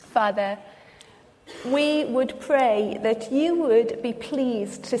Father, we would pray that you would be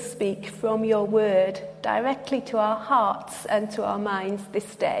pleased to speak from your word directly to our hearts and to our minds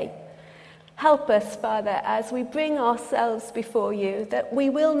this day. Help us, Father, as we bring ourselves before you, that we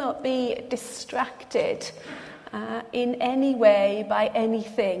will not be distracted in any way by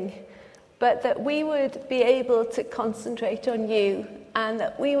anything, but that we would be able to concentrate on you and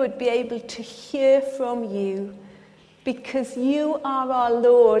that we would be able to hear from you, because you are our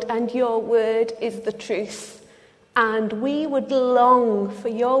Lord and your word is the truth. And we would long for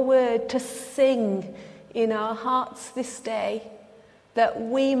your word to sing in our hearts this day, that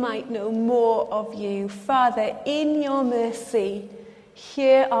we might know more of you. Father, in your mercy,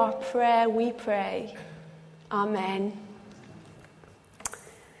 hear our prayer, we pray. Amen.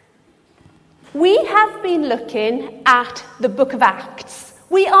 We have been looking at the book of Acts.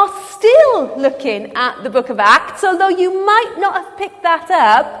 We are still looking at the book of Acts, although you might not have picked that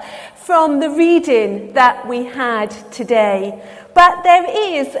up from the reading that we had today. But there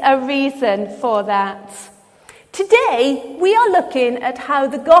is a reason for that. Today, we are looking at how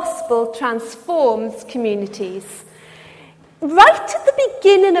the gospel transforms communities. Right at the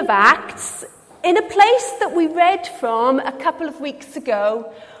beginning of Acts, in a place that we read from a couple of weeks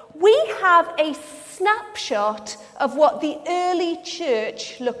ago, we have a snapshot of what the early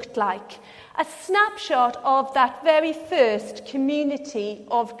church looked like. A snapshot of that very first community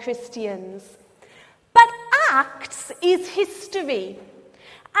of Christians. But Acts is history.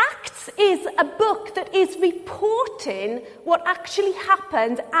 Acts is a book that is reporting what actually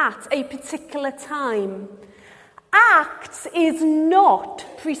happened at a particular time. Acts is not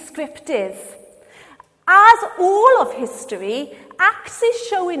prescriptive. As all of history, Acts is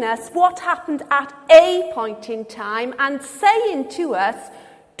showing us what happened at a point in time and saying to us,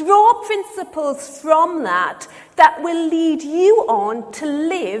 draw principles from that will lead you on to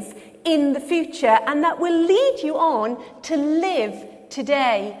live in the future and that will lead you on to live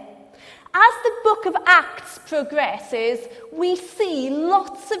today. As the book of Acts progresses, we see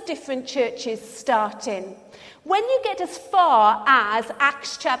lots of different churches starting. When you get as far as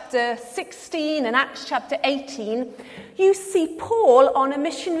Acts chapter 16 and Acts chapter 18, you see Paul on a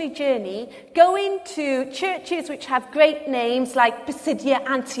missionary journey going to churches which have great names like Pisidia,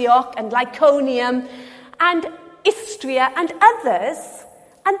 Antioch and Lyconium and Istria and others,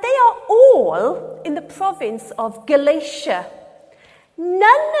 and they are all in the province of Galatia.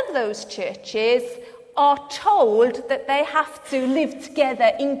 None of those churches are told that they have to live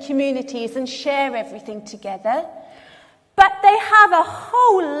together in communities and share everything together, but they have a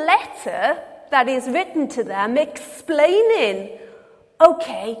whole letter that is written to them explaining,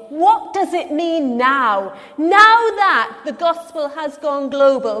 okay, what does it mean now? Now that the gospel has gone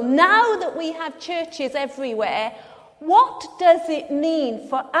global, now that we have churches everywhere, what does it mean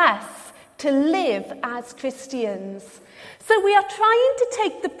for us to live as Christians? So we are trying to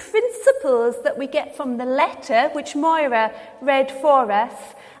take the principles that we get from the letter, which Moira read for us,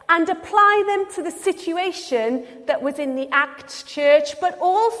 and apply them to the situation that was in the Acts church, but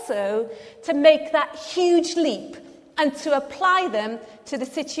also to make that huge leap and to apply them to the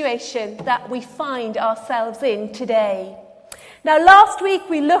situation that we find ourselves in today. Now, last week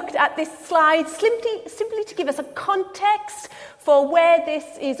we looked at this slide simply to give us a context for where this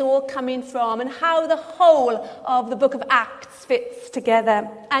is all coming from and how the whole of the book of Acts fits together.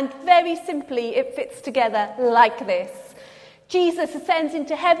 And very simply, it fits together like this. Jesus ascends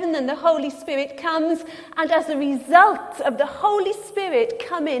into heaven and the Holy Spirit comes, and as a result of the Holy Spirit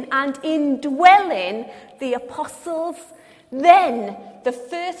coming and indwelling the apostles, then the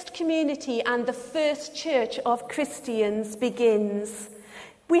first community and the first church of Christians begins.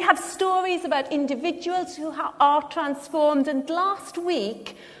 We have stories about individuals who are transformed, and last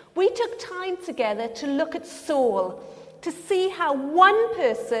week we took time together to look at Saul, to see how one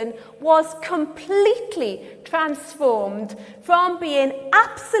person was completely transformed from being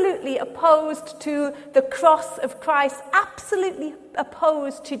absolutely opposed to the cross of Christ, absolutely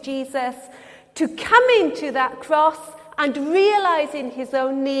opposed to Jesus, to coming to that cross and realizing his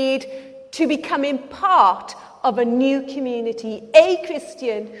own need, to becoming part of a new community, a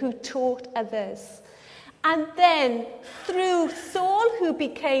Christian who taught others. And then through Saul, who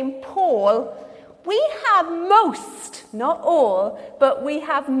became Paul, we have most, not all, but we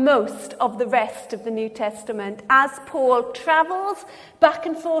have most of the rest of the New Testament as Paul travels back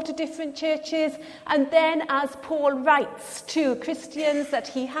and forth to different churches, and then as Paul writes to Christians that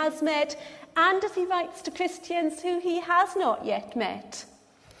he has met, and as he writes to Christians who he has not yet met.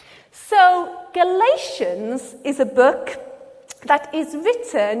 So Galatians is a book that is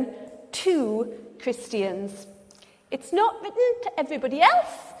written to Christians. It's not written to everybody else.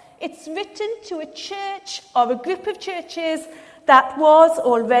 It's written to a church or a group of churches that was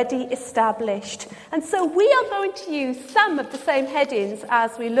already established. And so we are going to use some of the same headings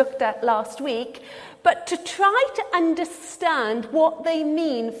as we looked at last week, but to try to understand what they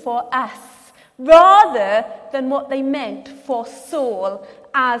mean for us, rather than what they meant for Saul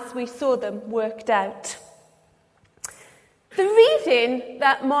as we saw them worked out. The reading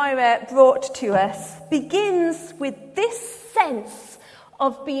that Moira brought to us begins with this sense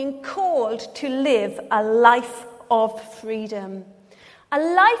of being called to live a life of freedom. A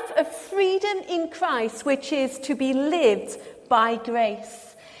life of freedom in Christ, which is to be lived by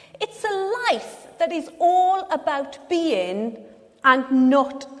grace. It's a life that is all about being and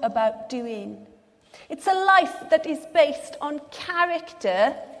not about doing. It's a life that is based on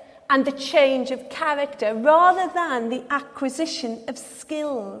character and the change of character rather than the acquisition of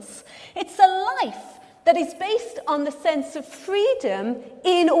skills. It's a life that is based on the sense of freedom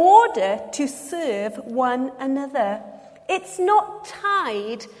in order to serve one another. It's not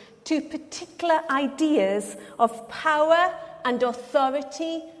tied to particular ideas of power and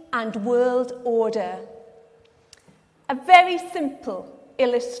authority and world order. A very simple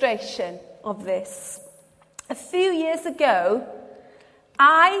illustration of this. A few years ago,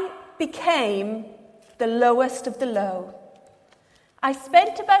 I became the lowest of the low. I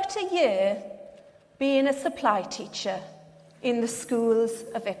spent about a year being a supply teacher in the schools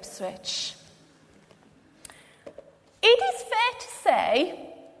of Ipswich. It is fair to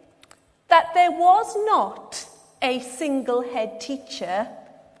say that there was not a single head teacher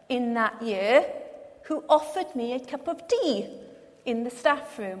in that year who offered me a cup of tea in the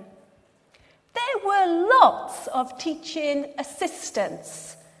staff room. There were lots of teaching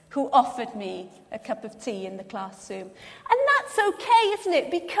assistants who offered me a cup of tea in the classroom. And that's okay, isn't it?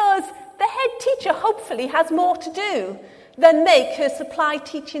 Because the head teacher hopefully has more to do than make her supply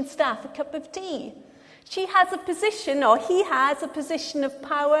teaching staff a cup of tea. She has a position, or he has a position of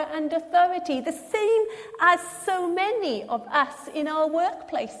power and authority, the same as so many of us in our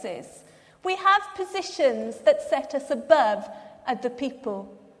workplaces. We have positions that set us above other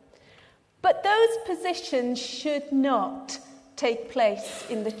people. But those positions should not take place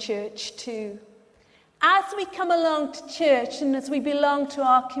in the church too. As we come along to church and as we belong to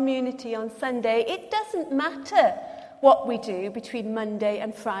our community on Sunday, it doesn't matter what we do between Monday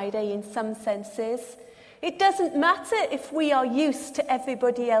and Friday in some senses. It doesn't matter if we are used to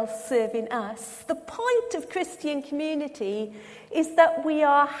everybody else serving us. The point of Christian community is that we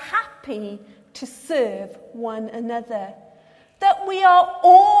are happy to serve one another. That we are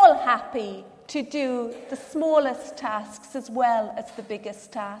all happy to do the smallest tasks as well as the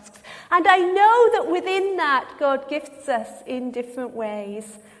biggest tasks. And I know that within that, God gifts us in different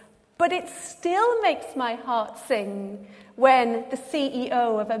ways. But it still makes my heart sing when the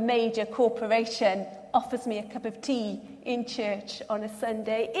CEO of a major corporation offers me a cup of tea in church on a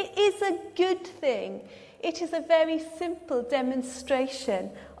Sunday. It is a good thing. It is a very simple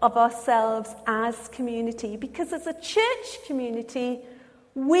demonstration of ourselves as community, because as a church community,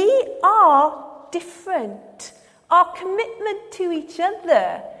 we are different. Our commitment to each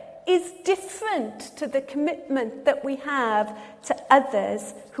other is different to the commitment that we have to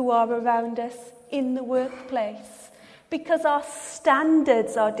others who are around us in the workplace, because our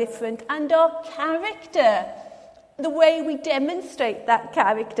standards are different and our character, the way we demonstrate that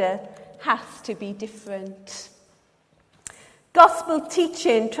character, has to be different. Gospel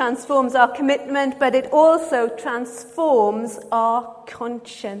teaching transforms our commitment, but it also transforms our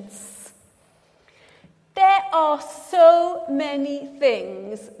conscience. There are so many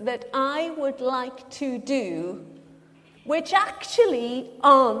things that I would like to do which actually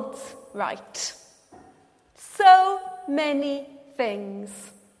aren't right. So many things.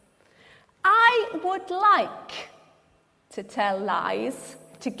 I would like to tell lies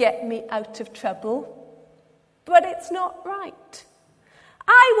to get me out of trouble, but it's not right.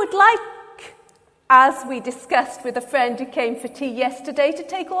 I would like, as we discussed with a friend who came for tea yesterday, to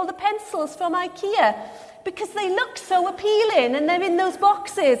take all the pencils from IKEA because they look so appealing and they're in those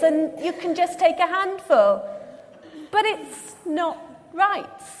boxes and you can just take a handful. But it's not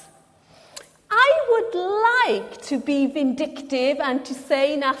right. I would like to be vindictive and to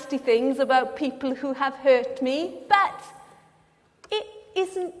say nasty things about people who have hurt me, but it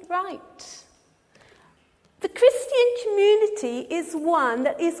isn't right. The Christian community is one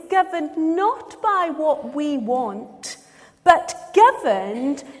that is governed not by what we want, but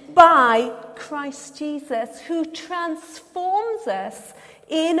governed by Christ Jesus, who transforms us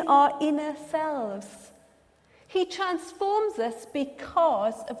in our inner selves. He transforms us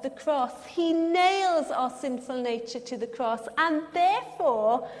because of the cross. He nails our sinful nature to the cross, and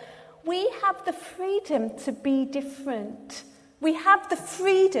therefore we have the freedom to be different. We have the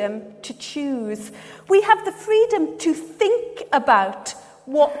freedom to choose. We have the freedom to think about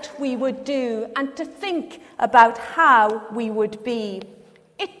what we would do and to think about how we would be.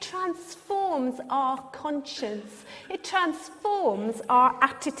 It transforms our conscience. It transforms our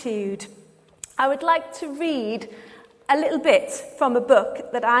attitude. I would like to read a little bit from a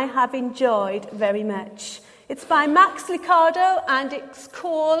book that I have enjoyed very much. It's by Max Lucado and it's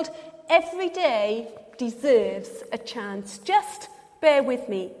called Every Day Deserves a Chance. Just bear with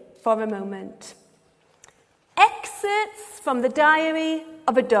me for a moment. Excerpts from the diary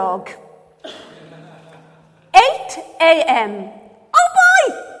of a dog. 8 a.m. Oh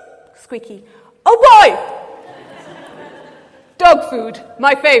boy! Squeaky. Oh boy! Dog food,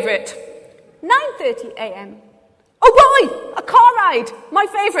 my favourite. 9:30 a.m. Oh boy! A car ride, my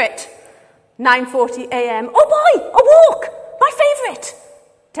favourite. 9:40 a.m. Oh boy! A walk, my favourite.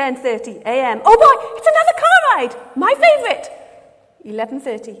 10:30 a.m. Oh boy! It's another car ride, my favourite.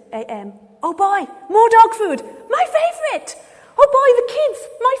 11:30 a.m. Oh boy! More dog food, my favourite. Oh boy, the kids,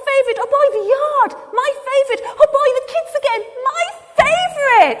 my favourite. Oh boy, the yard, my favourite. Oh boy, the kids again, my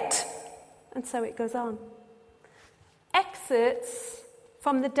favourite. And so it goes on. Excerpts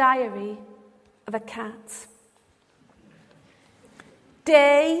from the diary of a cat.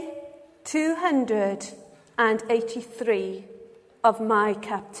 Day 283 of my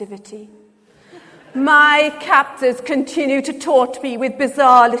captivity. My captors continue to taunt me with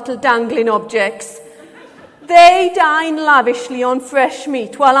bizarre little dangling objects. They dine lavishly on fresh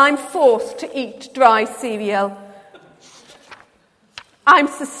meat while I'm forced to eat dry cereal. I'm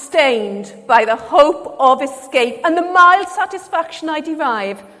sustained by the hope of escape and the mild satisfaction I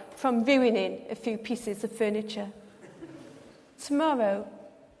derive from ruining a few pieces of furniture. Tomorrow,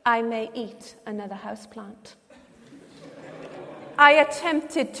 I may eat another houseplant. I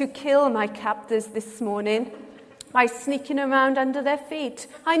attempted to kill my captors this morning by sneaking around under their feet.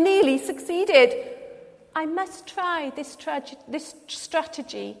 I nearly succeeded. I must try this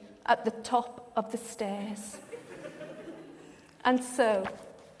strategy at the top of the stairs. And so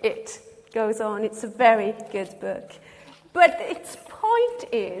it goes on. It's a very good book. But its point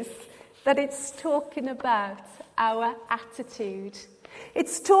is that it's talking about our attitude.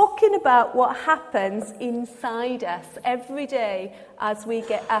 It's talking about what happens inside us every day as we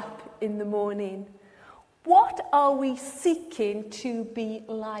get up in the morning. What are we seeking to be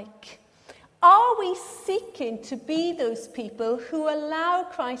like? Are we seeking to be those people who allow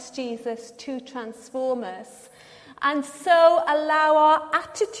Christ Jesus to transform us and so allow our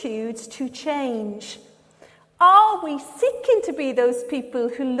attitudes to change? Are we seeking to be those people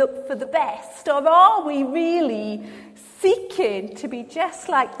who look for the best, or are we really seeking to be just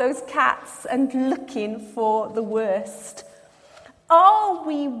like those cats and looking for the worst? Are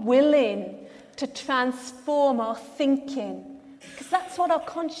we willing to transform our thinking? Because that's what our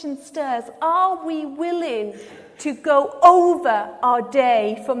conscience does. Are we willing to go over our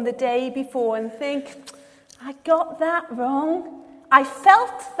day from the day before and think, I got that wrong. I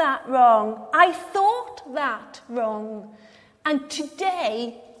felt that wrong. I thought that wrong. And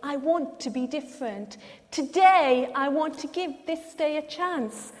today, I want to be different. Today, I want to give this day a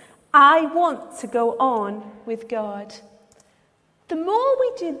chance. I want to go on with God. The more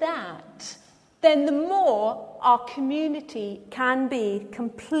we do that, then the more our community can be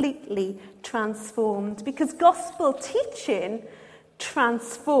completely transformed, because gospel teaching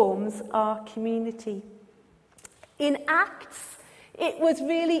transforms our community. In Acts, it was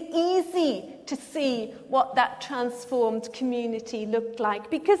really easy to see what that transformed community looked like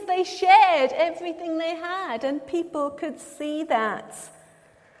because they shared everything they had and people could see that.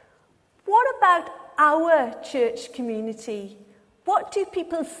 What about our church community? What do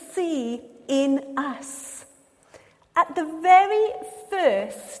people see in us? At the very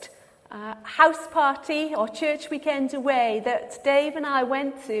first house party or church weekend away that Dave and I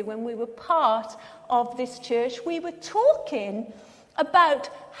went to when we were part of this church, we were talking about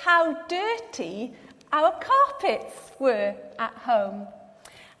how dirty our carpets were at home.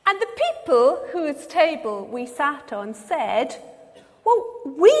 And the people whose table we sat on said, well,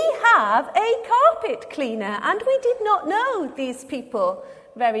 we have a carpet cleaner, and we did not know these people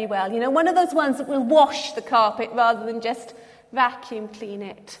very well. You know, one of those ones that will wash the carpet rather than just vacuum clean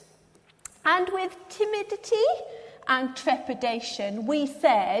it. And with timidity and trepidation, we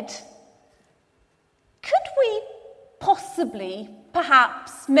said, could we possibly,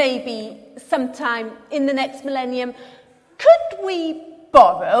 perhaps, maybe, sometime in the next millennium, could we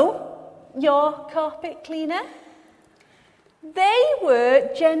borrow your carpet cleaner? They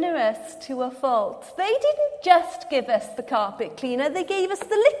were generous to a fault. They didn't just give us the carpet cleaner, they gave us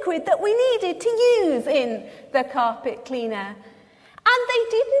the liquid that we needed to use in the carpet cleaner. And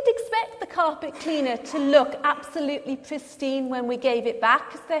they didn't expect the carpet cleaner to look absolutely pristine when we gave it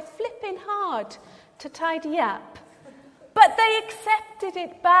back, because they're flipping hard to tidy up. But they accepted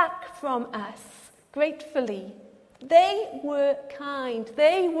it back from us gratefully. They were kind.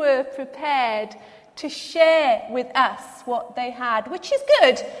 They were prepared to share with us what they had, which is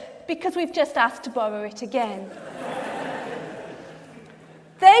good, because we've just asked to borrow it again.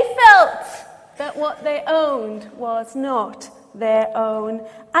 They felt that what they owned was not their own.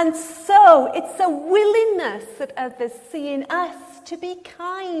 And so it's a willingness that others see in us to be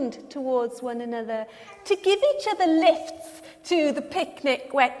kind towards one another, to give each other lifts to the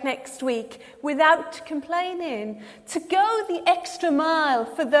picnic next week without complaining, to go the extra mile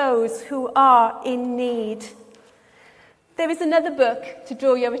for those who are in need. There is another book to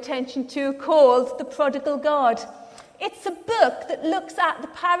draw your attention to called The Prodigal God. It's a book that looks at the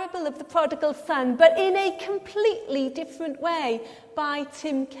parable of the prodigal son, but in a completely different way, by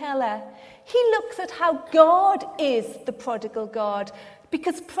Tim Keller. He looks at how God is the prodigal God,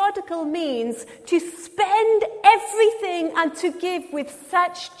 because prodigal means to spend everything and to give with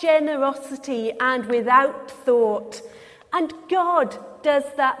such generosity and without thought. And God does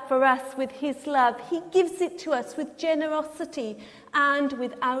that for us with his love. He gives it to us with generosity and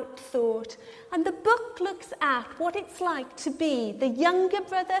without thought. And the book looks at what it's like to be the younger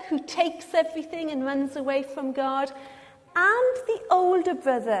brother who takes everything and runs away from God, and the older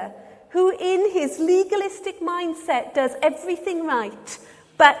brother who in his legalistic mindset does everything right,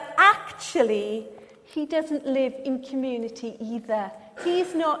 but actually he doesn't live in community either.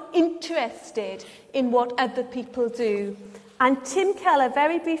 He's not interested in what other people do. And Tim Keller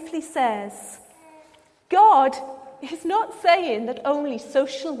very briefly says, God is not saying that only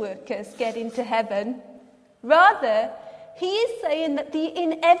social workers get into heaven. Rather, he is saying that the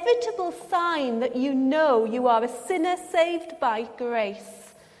inevitable sign that you know you are a sinner saved by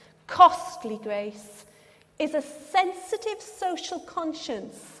grace, costly grace, is a sensitive social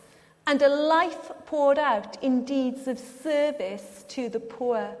conscience and a life poured out in deeds of service to the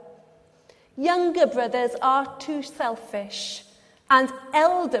poor. Younger brothers are too selfish, and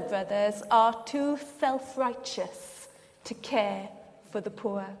elder brothers are too self-righteous to care for the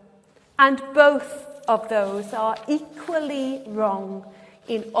poor. And both of those are equally wrong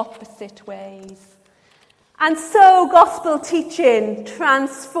in opposite ways. And so gospel teaching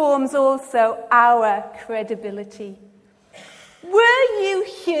transforms also our credibility. Were you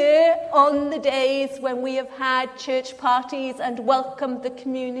here on the days when we have had church parties and welcomed the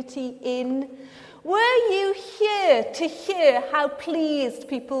community in? Were you here to hear how pleased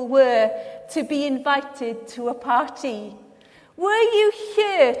people were to be invited to a party? Were you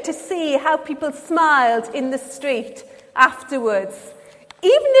here to see how people smiled in the street afterwards?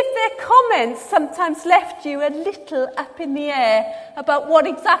 Even if their comments sometimes left you a little up in the air about what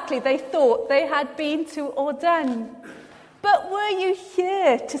exactly they thought they had been to or done. But were you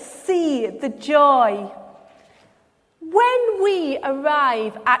here to see the joy? When we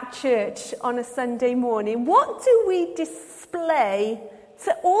arrive at church on a Sunday morning, what do we display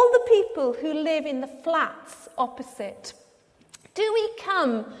to all the people who live in the flats opposite? Do we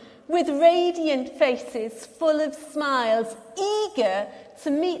come with radiant faces, full of smiles, eager to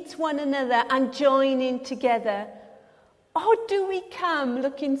meet one another and join in together? Or do we come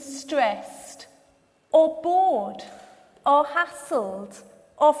looking stressed, or bored, or hassled,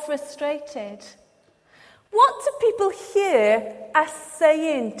 or frustrated? What do people hear us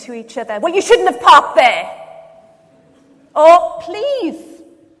saying to each other? Well, you shouldn't have parked there. Or, please,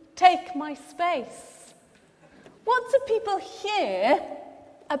 take my space. What do people hear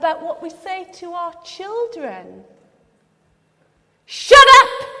about what we say to our children? Shut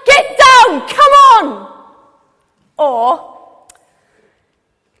up! Get down! Come on! Or,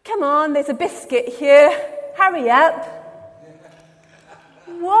 come on, there's a biscuit here. Hurry up.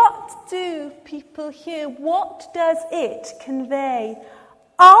 What do people hear? What does it convey?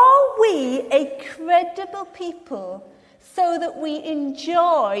 Are we a credible people so that we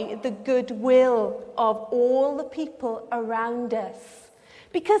enjoy the goodwill of all the people around us?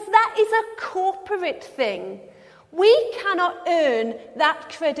 Because that is a corporate thing. We cannot earn that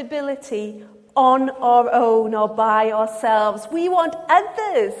credibility on our own or by ourselves. We want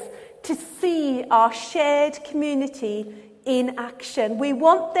others to see our shared community in action. We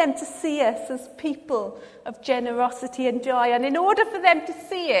want them to see us as people of generosity and joy. And in order for them to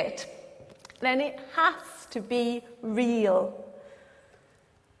see it, then it has to be real.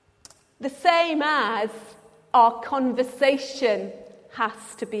 The same as Our conversation has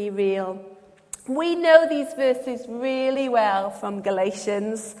to be real. We know these verses really well from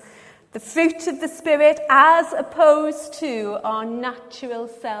Galatians. The fruit of the Spirit as opposed to our natural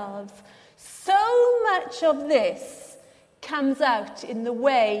selves. So much of this comes out in the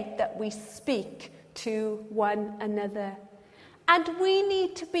way that we speak to one another. And we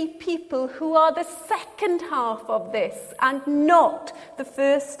need to be people who are the second half of this and not the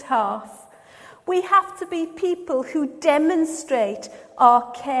first half. We have to be people who demonstrate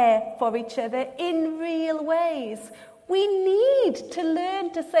our care for each other in real ways. We need to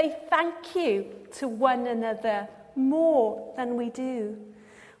learn to say thank you to one another more than we do.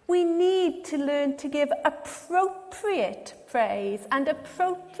 We need to learn to give appropriate praise and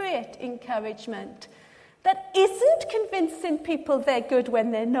appropriate encouragement that isn't convincing people they're good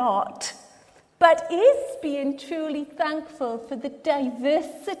when they're not, but is being truly thankful for the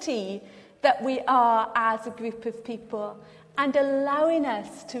diversity that we are as a group of people and allowing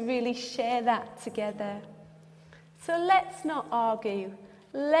us to really share that together. So let's not argue.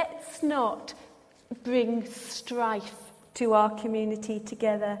 Let's not bring strife to our community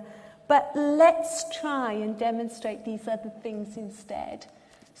together, but let's try and demonstrate these other things instead,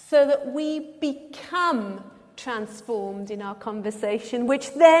 so that we become transformed in our conversation,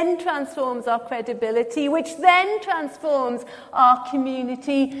 which then transforms our credibility, which then transforms our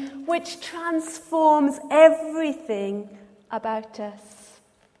community, which transforms everything about us.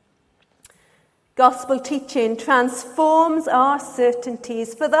 Gospel teaching transforms our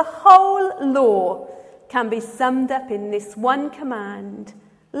certainties, for the whole law can be summed up in this one command: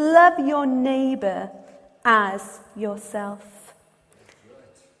 love your neighbour as yourself.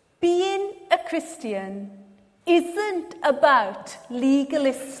 Being a Christian isn't about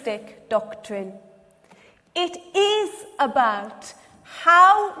legalistic doctrine. It is about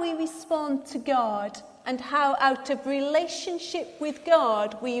how we respond to God and how, out of relationship with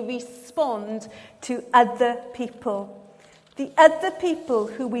God, we respond to other people. The other people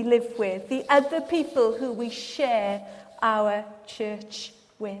who we live with, the other people who we share our church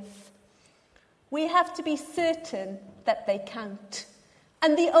with. We have to be certain that they count.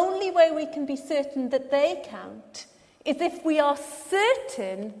 And the only way we can be certain that they count is if we are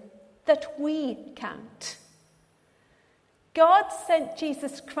certain that we count. God sent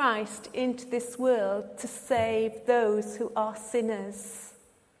Jesus Christ into this world to save those who are sinners.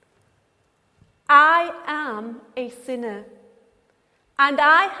 I am a sinner, and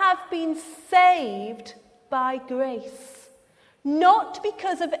I have been saved by grace, not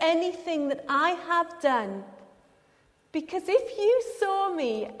because of anything that I have done. Because if you saw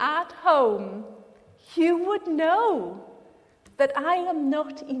me at home, you would know that I am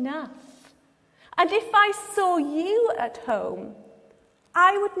not enough. And if I saw you at home,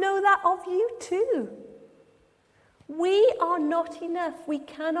 I would know that of you too. We are not enough. We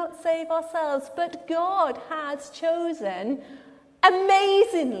cannot save ourselves, but God has chosen,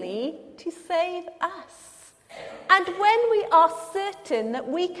 amazingly, to save us. And when we are certain that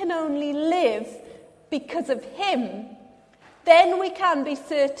we can only live because of Him, then we can be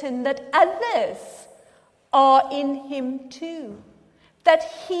certain that others are in Him too, that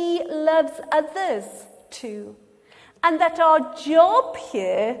He loves others too, and that our job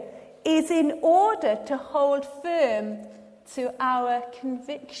here is in order to hold firm to our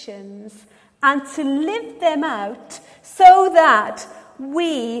convictions and to live them out so that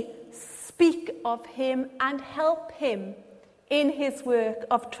we speak of Him and help Him in His work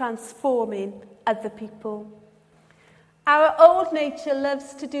of transforming other people. Our old nature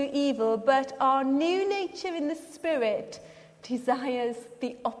loves to do evil, but our new nature in the Spirit desires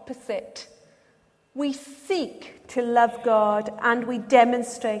the opposite. We seek to love God, and we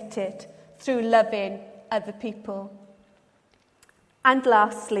demonstrate it through loving other people. And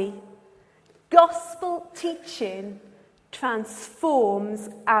lastly, gospel teaching transforms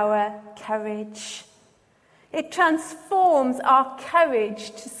our courage. It transforms our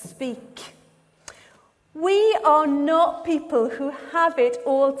courage to speak. We are not people who have it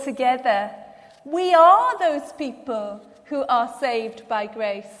all together. We are those people who are saved by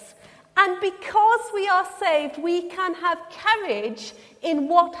grace. And because we are saved, we can have courage in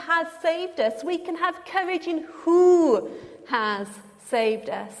what has saved us. We can have courage in who has saved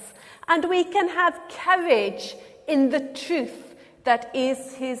us. And we can have courage in the truth that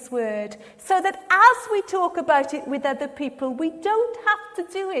is His word. So that as we talk about it with other people, we don't have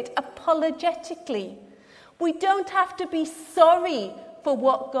to do it apologetically. We don't have to be sorry for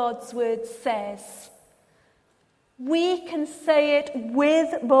what God's word says. We can say it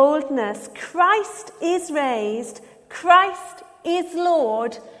with boldness. Christ is raised. Christ is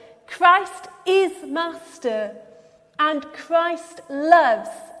Lord. Christ is master, and Christ loves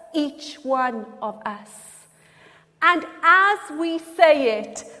each one of us. And as we say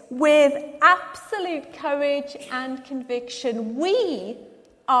it with absolute courage and conviction, we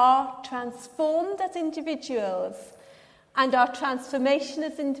are transformed as individuals, and our transformation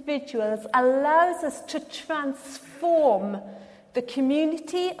as individuals allows us to transform the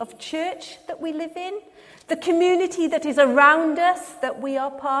community of church that we live in, the community that is around us that we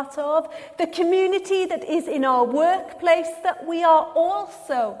are part of, the community that is in our workplace that we are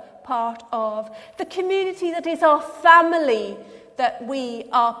also part of, the community that is our family that we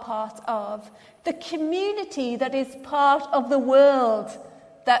are part of, the community that is part of the world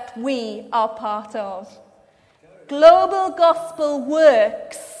that we are part of. Global gospel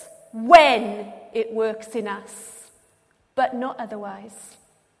works when it works in us, but not otherwise.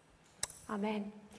 Amen.